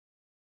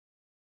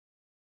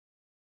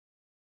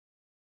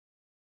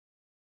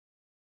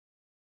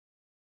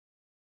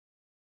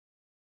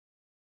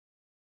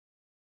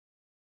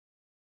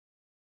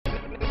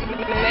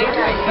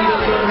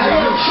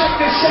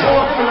this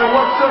out.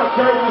 What's up,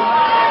 baby?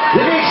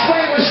 Let me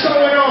explain what's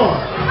going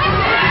on.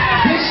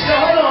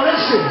 Hold on,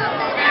 listen.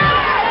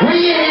 We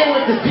in here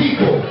with the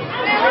people.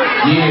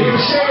 You know what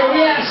I'm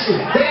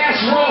saying? They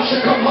asked Ross to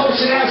come host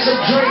and have some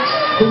drinks,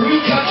 but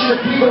we cut to the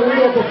people we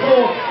don't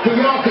perform for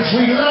y'all because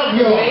we love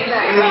y'all. Meek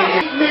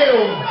Mill,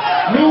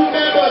 new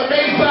member of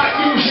Maybach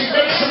Music,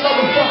 make some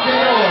motherfucking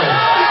noise.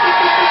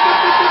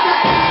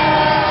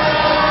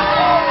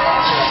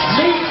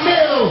 Meek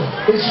Mill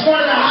is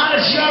one of the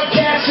hottest young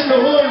cats in the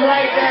hood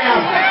right now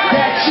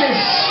that's just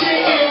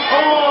shitting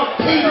on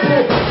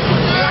people.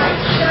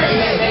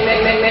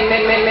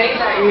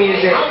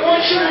 Music. I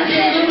want you to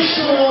get used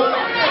to him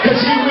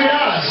because he's with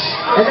us,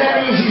 and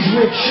that means he's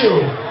with you.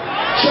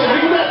 So if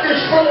you let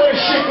this brother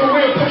shit for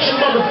real, put your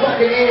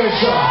motherfucking hands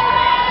up.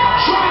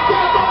 Try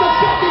that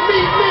motherfucking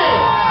Meek Mill,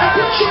 and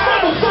put your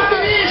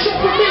motherfucking hands up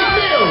for Meek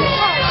Mill.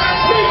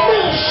 Meek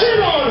Mill,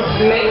 shit on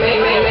him.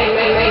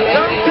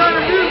 Turn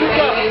the music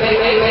up.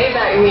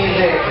 Maybach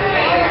music.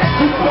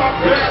 Tupac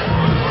back.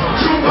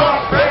 Tupac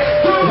back.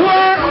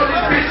 What? All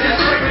these bitches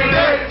screaming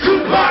that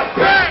Tupac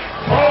back.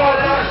 All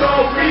eyes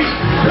on me.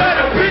 Let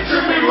a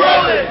picture me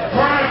rolling.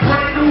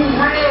 Brand new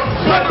real.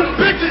 But the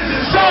bitches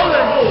is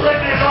stolen.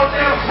 Spending on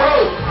that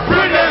road.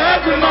 Bring the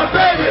heaven, my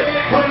baby.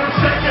 When I'm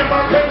second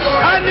my paper.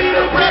 I need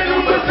a brand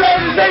new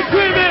Mercedes. They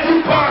screaming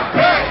Tupac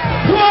back.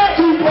 What?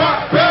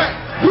 Tupac back.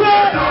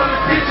 What? All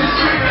these bitches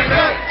screaming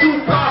that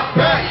Tupac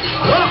back.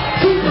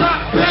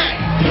 Tupac back.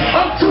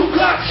 I'm 2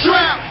 Glock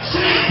strapped.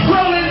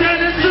 Rolling down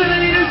the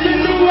city. This is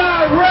new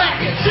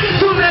Iraq.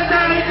 Soon as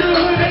I hit the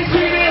hood, they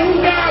screaming who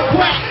got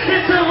whacked.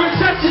 It's a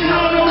reception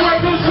on the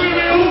work. I'm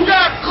screaming who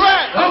got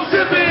cracked. I'm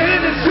sipping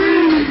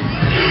Hennessy.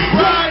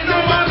 Riding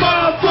on my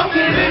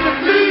motherfucking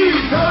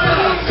enemies.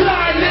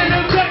 Sliding in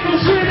the back, I'm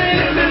screaming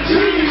in the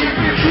Jeep.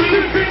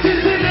 These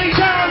bitches in they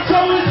time,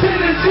 so it's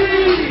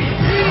Tennessee.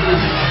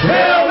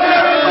 Hell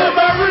Mary with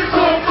my wrist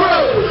on fro.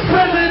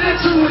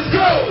 Presidential is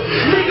gold.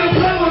 Nigga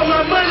play with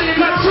my money,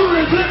 my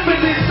shooters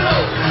flipping it so.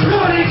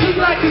 Boy, they keep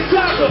like a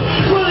soccer.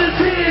 Pull his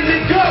hands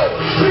and go.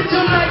 Bitch,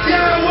 I'm like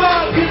John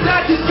Wall, cause I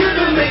just give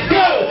him and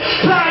go.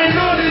 Flying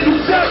on the new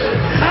servant.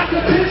 I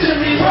can picture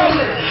me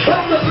rolling.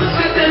 I'm the bitch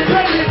that they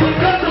pregnant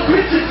because the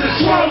bitches is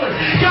swollen.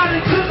 Got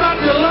it clip out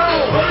the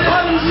loan.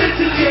 All them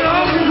bitches get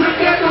hungry. Look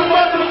at the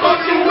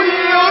motherfucking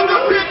wheel. All the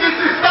bitches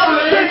is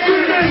stolen. They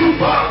screaming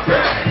Tupac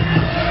back.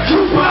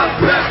 Tupac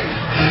back.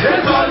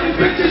 That's all these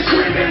bitches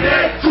screaming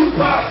that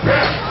Tupac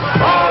back.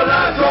 All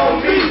eyes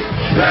on me.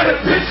 Let a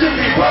picture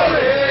me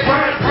rolling.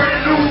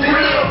 Brand new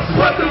real.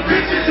 But the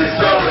bitches is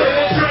stolen.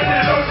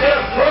 Trending on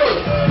that road.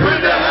 Bring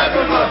the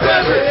heaven, my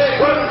baby.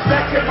 When I'm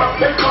stacking my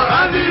paper,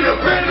 I need a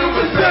brand new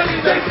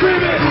Mercedes. They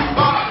screaming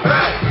Tupac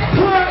back.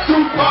 What?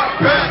 Tupac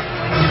back.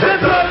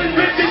 That's all these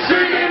bitches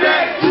screaming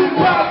that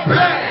Tupac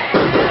back.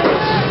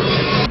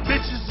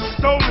 Bitches are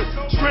stolen.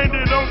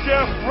 Stranded on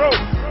death row.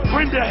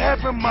 Bring to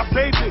heaven, my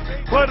baby.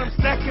 But I'm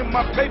stacking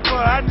my paper.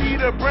 I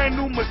need a brand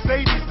new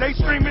Mercedes. They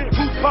screaming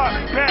Tupac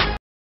back.